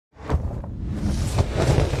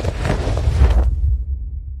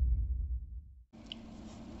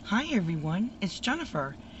Hi everyone, it's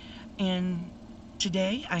Jennifer, and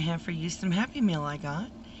today I have for you some Happy Mail I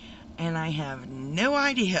got, and I have no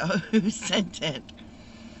idea who sent it.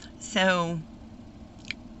 So,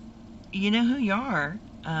 you know who you are.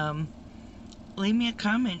 Leave me a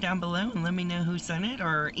comment down below and let me know who sent it,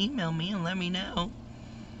 or email me and let me know.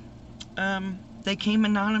 They came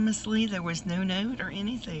anonymously, there was no note or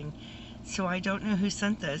anything, so I don't know who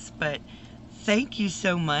sent this, but thank you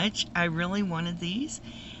so much. I really wanted these.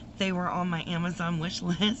 They were on my Amazon wish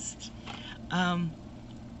list. I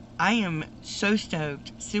am so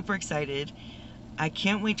stoked, super excited. I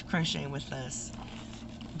can't wait to crochet with this.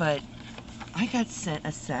 But I got sent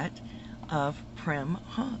a set of Prim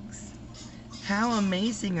hooks. How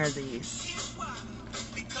amazing are these?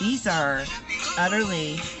 These are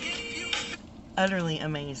utterly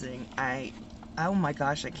amazing. Oh my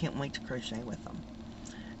gosh, I can't wait to crochet with them.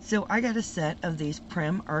 So I got a set of these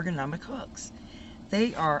Prim ergonomic hooks.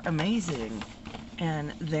 They are amazing,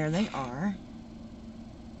 and there they are,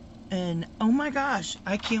 and oh my gosh,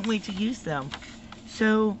 I can't wait to use them.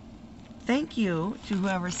 So thank you to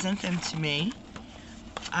whoever sent them to me.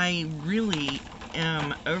 I really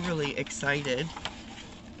am overly excited.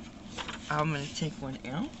 I'm going to take one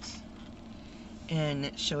out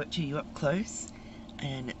and show it to you up close,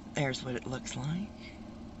 and there's what it looks like.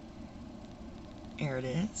 There it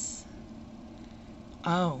is.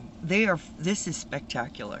 Oh, this is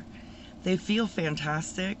spectacular. They feel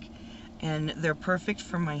fantastic, and they're perfect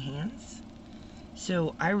for my hands.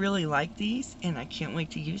 So I really like these, and I can't wait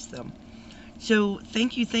to use them. So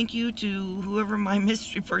thank you to whoever my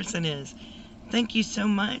mystery person is. Thank you so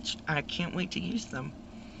much. I can't wait to use them.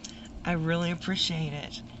 I really appreciate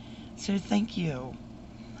it. So thank you.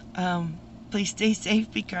 Please stay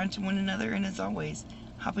safe, be kind to one another, and as always,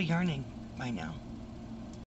 happy yarning. Bye now.